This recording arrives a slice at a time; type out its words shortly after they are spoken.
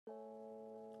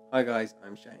Hi guys,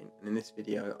 I'm Shane, and in this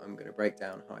video I'm going to break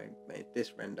down how I made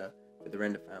this render for the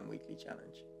Render Fan Weekly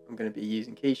Challenge. I'm going to be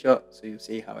using Keyshot, so you'll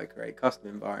see how I create custom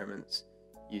environments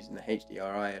using the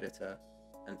HDRI editor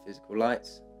and physical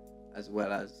lights, as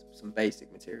well as some basic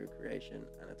material creation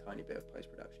and a tiny bit of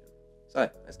post-production. So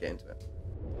let's get into it.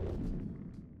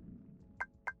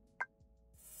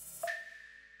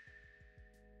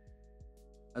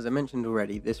 As I mentioned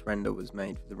already, this render was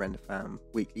made for the Render Fan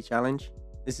Weekly Challenge.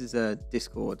 This is a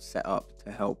Discord set up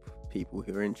to help people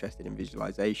who are interested in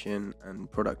visualization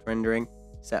and product rendering,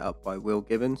 set up by Will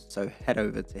Gibbons, so head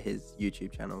over to his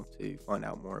YouTube channel to find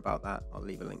out more about that. I'll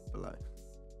leave a link below.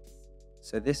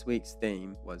 So this week's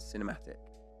theme was cinematic.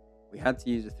 We had to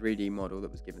use a 3D model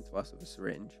that was given to us of a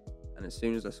syringe, and as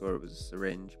soon as I saw it was a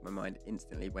syringe, my mind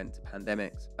instantly went to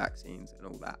pandemics, vaccines and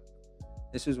all that.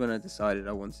 This was when I decided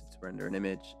I wanted to render an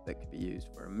image that could be used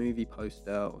for a movie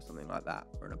poster or something like that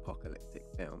for an apocalyptic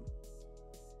film.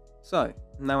 So,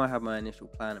 now I have my initial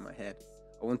plan in my head,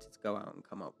 I wanted to go out and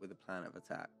come up with a plan of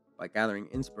attack by gathering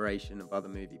inspiration of other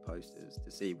movie posters to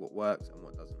see what works and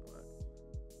what doesn't work.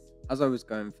 As I was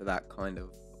going for that kind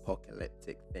of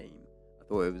apocalyptic theme, I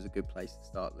thought it was a good place to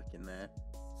start looking there.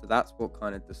 So that's what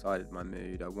kind of decided my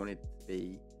mood. I wanted it to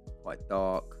be quite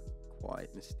dark,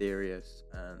 quite mysterious,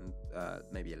 and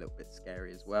maybe a little bit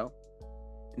scary as well.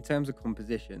 In terms of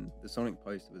composition, the Sonic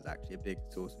poster was actually a big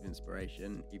source of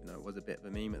inspiration, even though it was a bit of a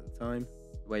meme at the time.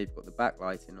 The way you've got the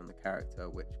backlighting on the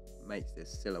character, which makes this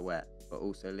silhouette, but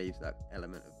also leaves that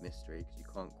element of mystery because you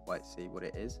can't quite see what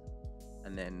it is.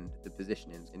 And then the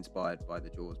positioning is inspired by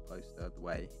the Jaws poster, the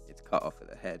way it's cut off at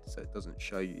the head, so it doesn't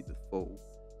show you the full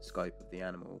scope of the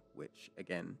animal, which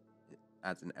again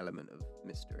adds an element of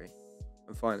mystery.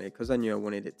 And finally, because I knew I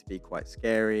wanted it to be quite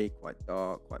scary, quite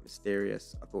dark, quite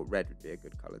mysterious, I thought red would be a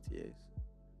good colour to use.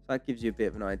 So that gives you a bit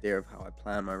of an idea of how I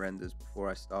plan my renders before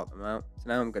I start them out. So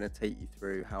now I'm going to take you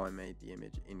through how I made the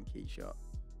image in Keyshot.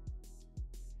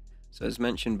 So as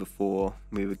mentioned before,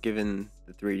 we were given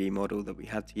the 3D model that we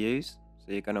had to use.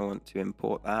 So you're going to want to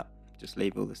import that, just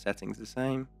leave all the settings the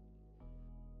same.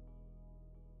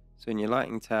 So in your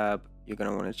lighting tab, you're going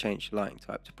to want to change your lighting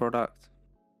type to product.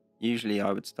 Usually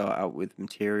I would start out with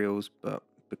materials, but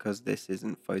because this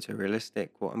isn't photorealistic,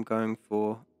 what I'm going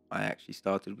for, I actually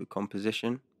started with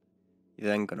composition. You're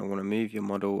then going to want to move your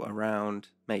model around,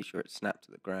 make sure it's snapped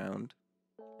to the ground,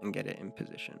 and get it in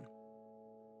position.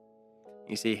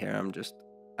 You see here I'm just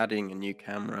adding a new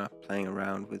camera, playing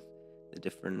around with the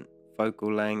different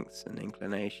focal lengths and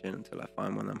inclination until I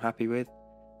find one I'm happy with,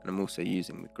 and I'm also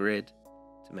using the grid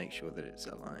to make sure that it's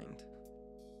aligned.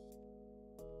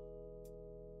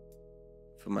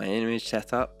 For my image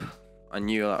setup, I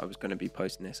knew I was going to be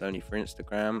posting this only for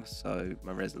Instagram, so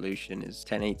my resolution is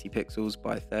 1080 pixels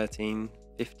by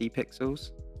 1350 pixels,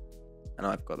 and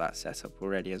I've got that set up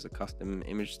already as a custom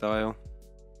image style.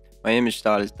 My image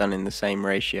style is done in the same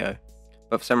ratio,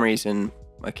 but for some reason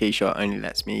my Keyshot only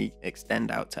lets me extend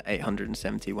out to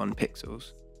 871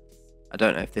 pixels. I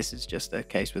don't know if this is just a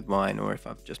case with mine or if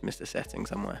I've just missed a setting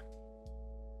somewhere.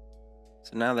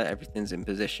 So now that everything's in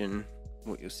position,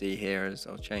 what you'll see here is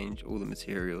I'll change all the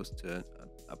materials to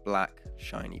a black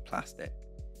shiny plastic.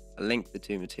 I link the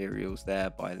two materials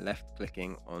there by left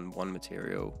clicking on one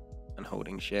material and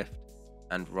holding shift,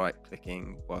 and right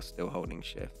clicking while still holding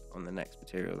shift on the next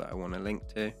material that I want to link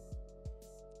to,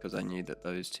 because I knew that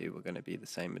those two were going to be the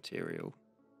same material.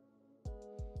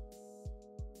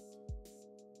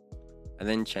 I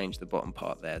then changed the bottom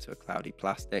part there to a cloudy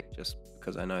plastic, just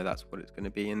because I know that's what it's going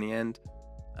to be in the end.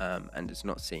 And it's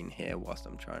not seen here whilst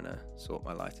I'm trying to sort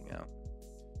my lighting out.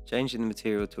 Changing the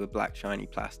material to a black shiny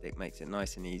plastic makes it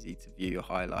nice and easy to view your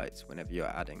highlights whenever you're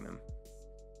adding them.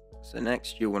 So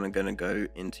next you're going to go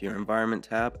into your environment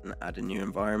tab and add a new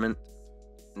environment.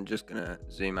 I'm just going to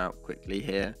zoom out quickly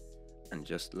here and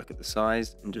just look at the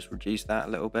size and just reduce that a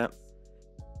little bit.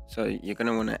 So you're going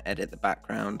to want to edit the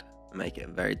background and make it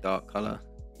a very dark color.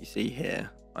 You see here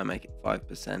I make it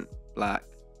 5% black,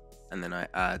 and then I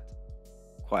add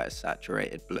quite a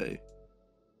saturated blue.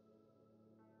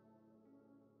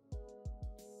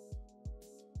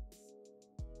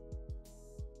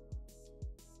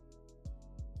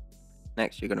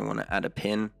 Next you're going to want to add a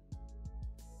pin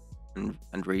and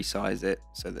resize it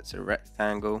so that's a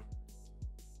rectangle.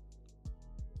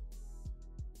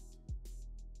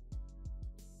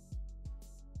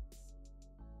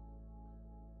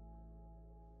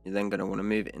 You're then going to want to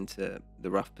move it into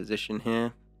the rough position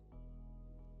here.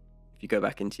 If you go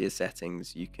back into your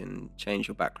settings, you can change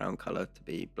your background color to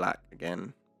be black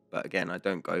again, but again I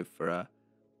don't go for a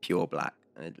pure black,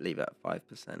 and leave it at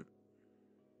 5%.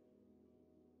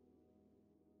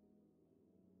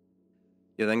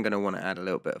 You're then going to want to add a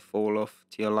little bit of fall off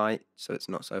to your light so it's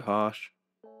not so harsh.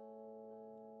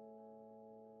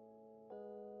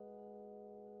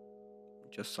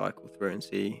 Just cycle through and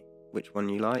see which one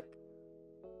you like.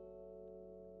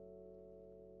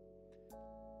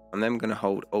 I'm then going to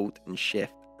hold Alt and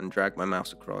Shift and drag my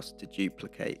mouse across to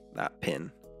duplicate that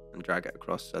pin and drag it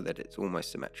across so that it's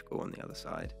almost symmetrical on the other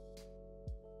side.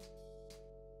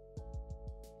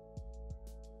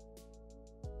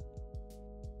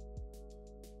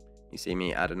 You see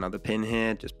me add another pin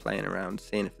here, just playing around,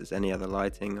 seeing if there's any other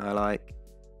lighting I like.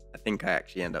 I think I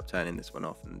actually end up turning this one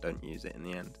off and don't use it in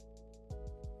the end.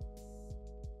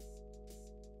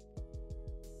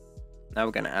 Now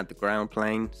we're going to add the ground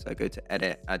plane, so go to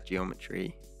Edit, Add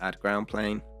Geometry, Add Ground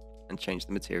Plane, and change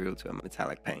the material to a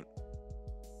metallic paint.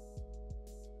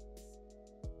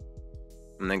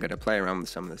 I'm then going to play around with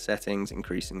some of the settings,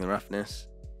 increasing the roughness.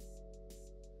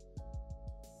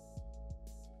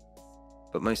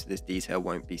 But most of this detail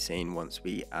won't be seen once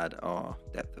we add our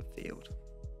depth of field.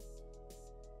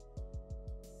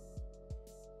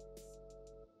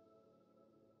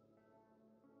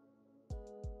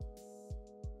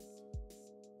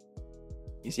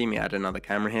 You see me add another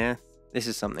camera here. This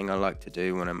is something I like to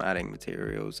do when I'm adding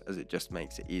materials, as it just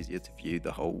makes it easier to view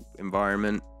the whole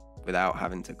environment without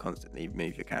having to constantly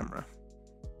move your camera.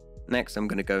 Next, I'm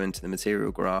going to go into the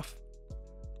material graph,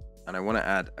 and I want to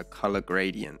add a color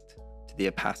gradient to the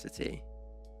opacity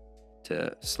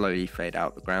to slowly fade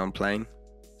out the ground plane.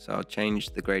 So I'll change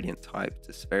the gradient type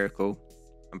to spherical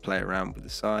and play around with the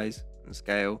size and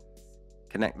scale,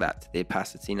 connect that to the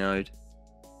opacity node.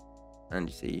 And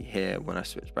you see here, when I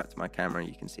switch back to my camera,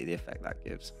 you can see the effect that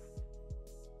gives.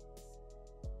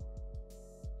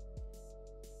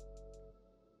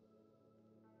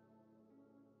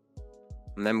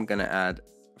 And then I'm going to add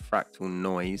a fractal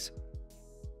noise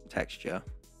texture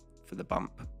for the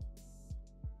bump.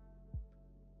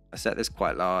 I set this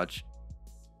quite large.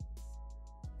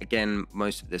 Again,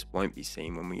 most of this won't be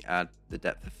seen when we add the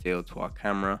depth of field to our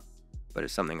camera, but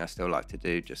it's something I still like to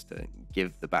do just to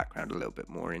give the background a little bit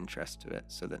more interest to it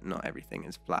so that not everything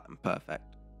is flat and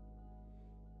perfect.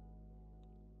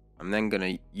 I'm then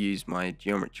going to use my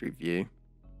geometry view,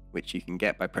 which you can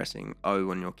get by pressing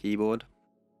O on your keyboard,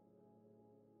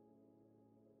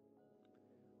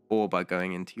 or by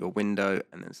going into your window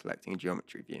and then selecting a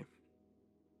geometry view.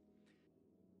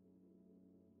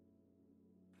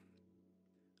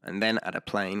 And then add a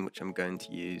plane, which I'm going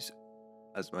to use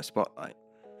as my spotlight.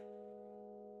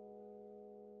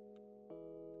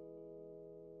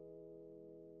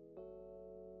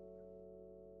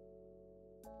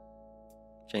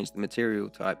 Change the material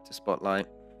type to spotlight.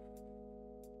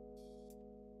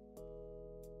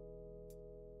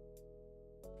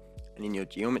 And in your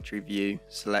geometry view,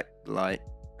 select the light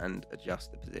and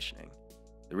adjust the positioning.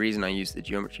 The reason I use the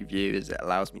geometry view is it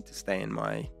allows me to stay in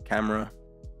my camera,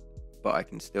 but I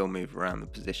can still move around the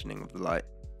positioning of the light.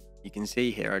 You can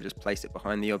see here I just place it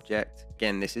behind the object.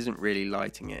 Again, this isn't really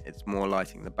lighting it, it's more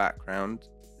lighting the background.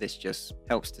 This just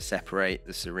helps to separate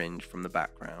the syringe from the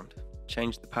background.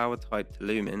 Change the power type to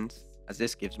lumens, as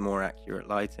this gives more accurate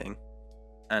lighting,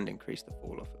 and increase the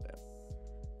fall off a bit.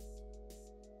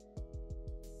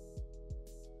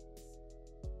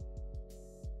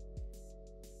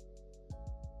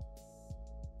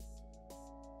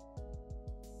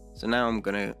 So now I'm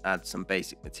going to add some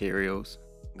basic materials.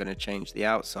 I'm going to change the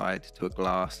outside to a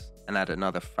glass and add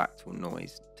another fractal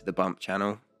noise to the bump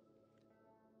channel.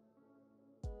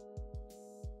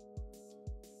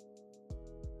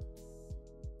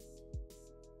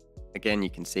 Again,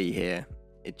 you can see here,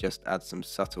 it just adds some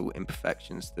subtle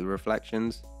imperfections to the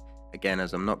reflections. Again,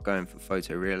 as I'm not going for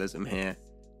photorealism here,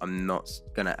 I'm not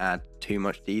going to add too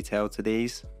much detail to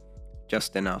these,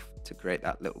 just enough to create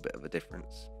that little bit of a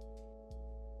difference.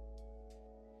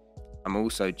 I'm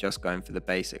also just going for the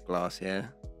basic glass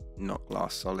here, not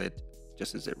glass solid,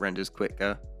 just as it renders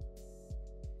quicker.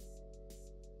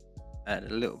 Add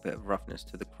a little bit of roughness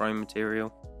to the chrome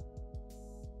material.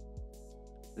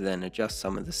 Then adjust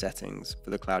some of the settings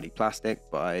for the cloudy plastic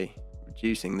by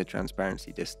reducing the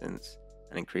transparency distance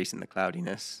and increasing the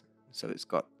cloudiness, so it's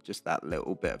got just that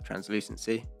little bit of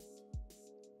translucency.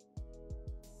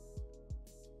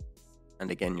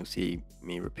 And again, you'll see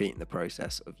me repeating the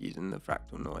process of using the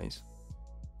fractal noise.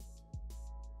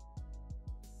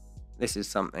 This is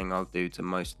something I'll do to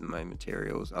most of my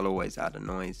materials. I'll always add a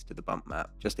noise to the bump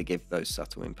map just to give those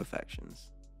subtle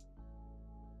imperfections.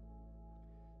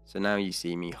 So now you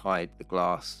see me hide the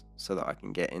glass so that I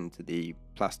can get into the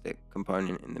plastic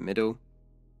component in the middle.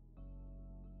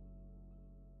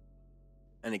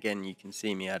 And again, you can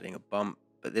see me adding a bump,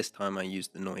 but this time I use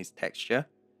the noise texture.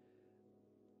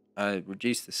 I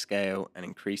reduced the scale and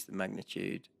increased the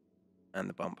magnitude and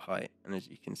the bump height, and as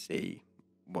you can see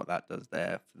what that does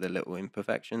there for the little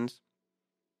imperfections.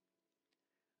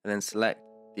 And then select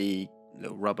the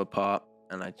little rubber part,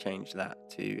 and I change that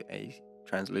to a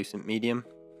translucent medium.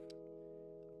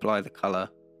 Apply the color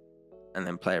and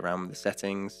then play around with the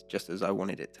settings, just as I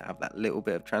wanted it to have that little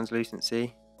bit of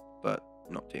translucency, but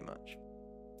not too much.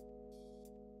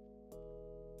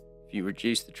 If you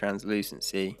reduce the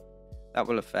translucency, that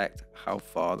will affect how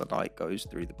far the light goes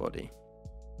through the body.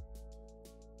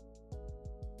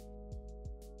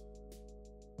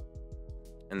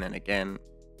 And then again,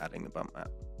 adding the bump map.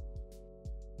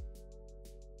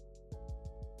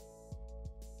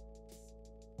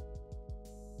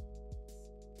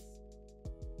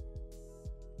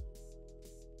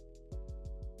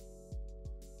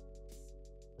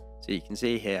 So you can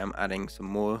see here I'm adding some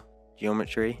more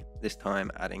geometry, this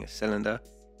time adding a cylinder,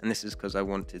 and this is because I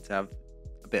wanted to have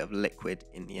a bit of liquid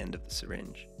in the end of the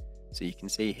syringe. So you can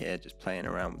see here just playing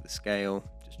around with the scale,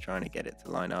 just trying to get it to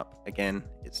line up. Again,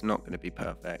 it's not going to be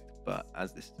perfect, but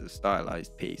as this is a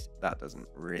stylized piece, that doesn't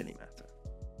really matter.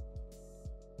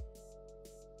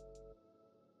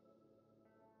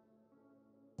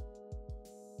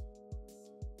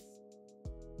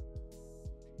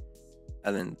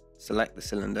 And then select the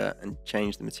cylinder and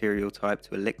change the material type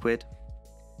to a liquid,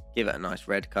 give it a nice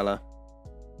red color,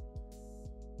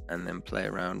 and then play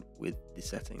around with the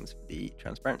settings for the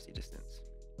transparency distance.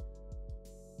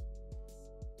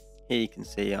 Here you can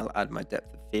see I'll add my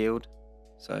depth of field,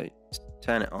 so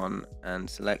turn it on and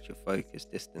select your focus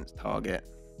distance target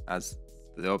as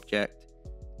the object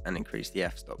and increase the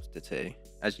f-stops to 2.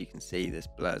 As you can see, this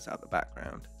blurs out the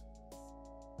background.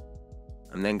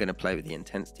 I'm then going to play with the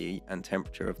intensity and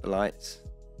temperature of the lights.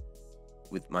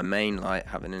 With my main light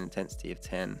having an intensity of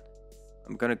 10,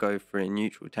 I'm going to go for a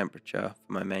neutral temperature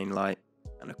for my main light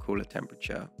and a cooler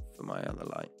temperature for my other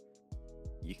light.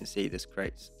 You can see this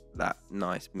creates that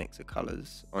nice mix of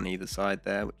colours on either side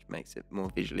there, which makes it more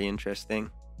visually interesting.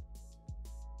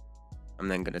 I'm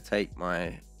then going to take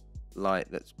my light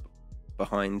that's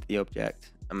behind the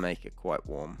object and make it quite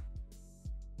warm.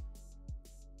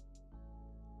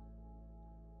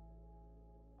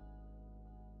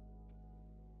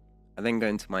 I then go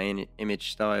into my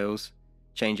image styles,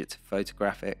 change it to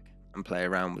photographic, and play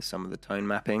around with some of the tone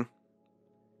mapping,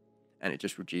 and it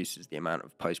just reduces the amount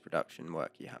of post-production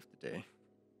work you have to do.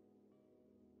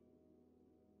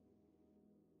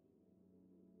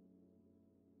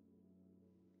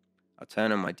 I'll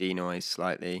turn on my denoise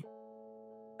slightly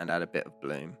and add a bit of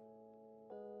bloom.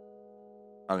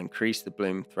 I'll increase the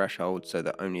bloom threshold so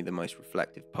that only the most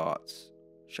reflective parts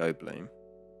show bloom.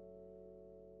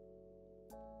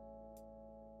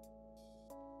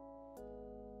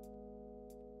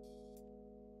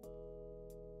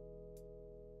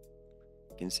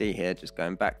 You can see here just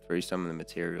going back through some of the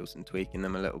materials and tweaking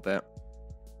them a little bit.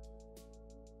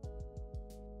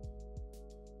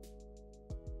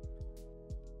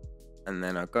 And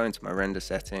then I'll go into my render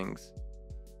settings,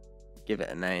 give it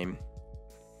a name,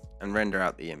 and render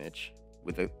out the image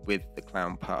with the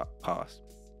clown pass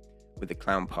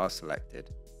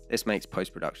selected. This makes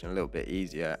post-production a little bit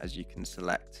easier, as you can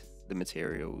select the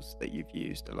materials that you've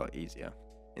used a lot easier.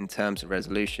 In terms of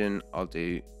resolution, I'll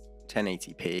do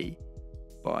 1080p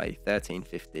by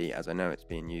 1350, as I know it's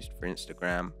being used for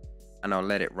Instagram, and I'll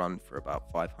let it run for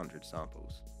about 500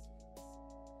 samples.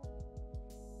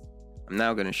 I'm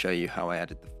now going to show you how I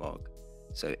added the fog.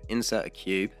 So insert a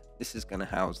cube. This is going to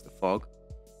house the fog.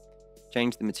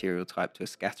 Change the material type to a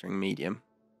scattering medium,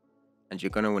 and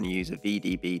you're going to want to use a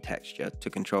VDB texture to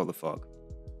control the fog.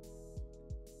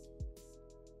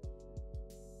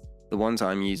 The ones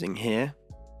I'm using here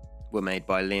were made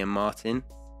by Liam Martin.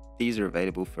 These are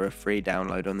available for a free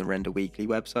download on the Render Weekly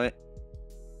website.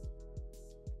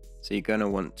 So you're going to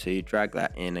want to drag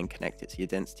that in and connect it to your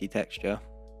density texture.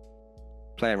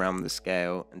 Play around with the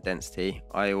scale and density.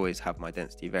 I always have my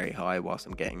density very high whilst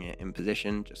I'm getting it in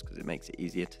position, just because it makes it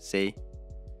easier to see.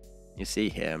 You see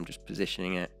here I'm just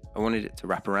positioning it. I wanted it to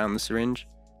wrap around the syringe,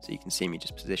 so you can see me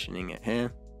just positioning it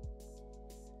here.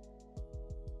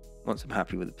 Once I'm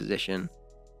happy with the position,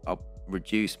 I'll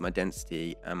reduce my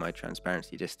density and my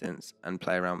transparency distance and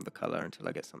play around with the color until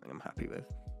I get something I'm happy with.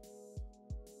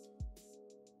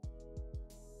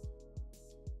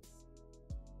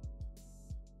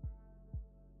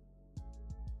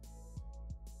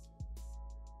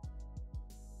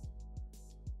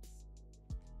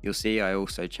 You'll see I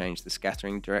also changed the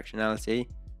scattering directionality.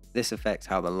 This affects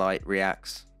how the light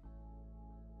reacts.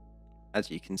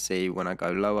 As you can see, when I go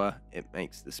lower, it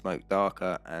makes the smoke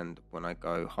darker, and when I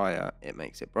go higher, it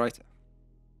makes it brighter.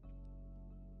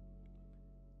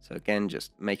 So again,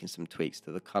 just making some tweaks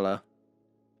to the color.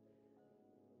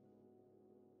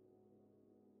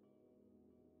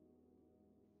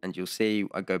 And you'll see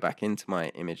I go back into my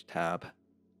image tab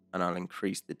and I'll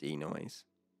increase the denoise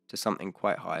to something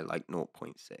quite high like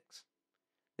 0.6.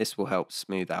 This will help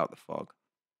smooth out the fog.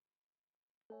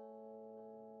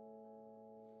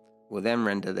 We'll then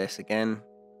render this again,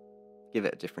 give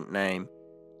it a different name,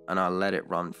 and I'll let it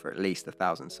run for at least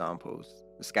 1,000 samples.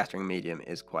 The scattering medium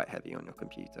is quite heavy on your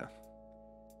computer.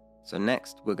 So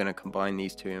next we're going to combine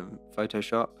these two in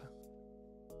Photoshop.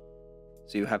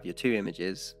 So you have your two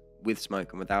images with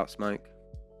smoke and without smoke,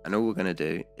 and all we're going to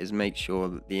do is make sure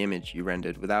that the image you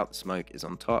rendered without the smoke is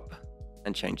on top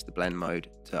and change the blend mode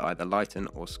to either lighten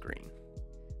or screen.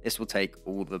 This will take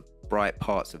all the bright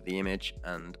parts of the image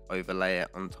and overlay it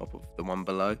on top of the one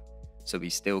below, so we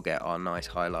still get our nice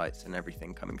highlights and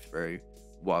everything coming through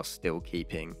while still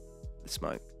keeping the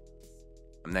smoke.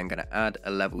 I'm then going to add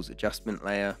a levels adjustment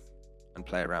layer and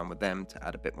play around with them to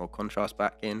add a bit more contrast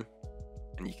back in.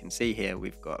 And you can see here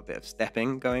we've got a bit of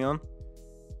stepping going on,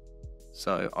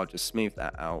 so I'll just smooth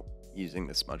that out using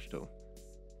the smudge tool.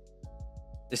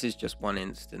 This is just one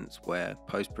instance where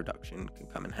post-production can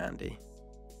come in handy.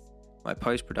 My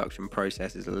post-production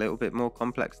process is a little bit more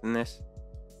complex than this,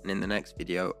 and in the next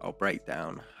video I'll break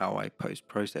down how I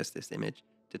post-process this image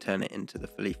to turn it into the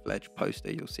fully fledged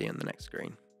poster you'll see on the next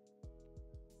screen.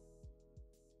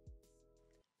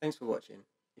 Thanks for watching.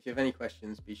 If you have any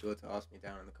questions, be sure to ask me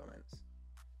down in the comments.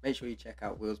 Make sure you check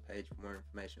out Will's page for more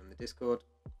information on the Discord,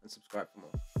 and subscribe for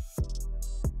more.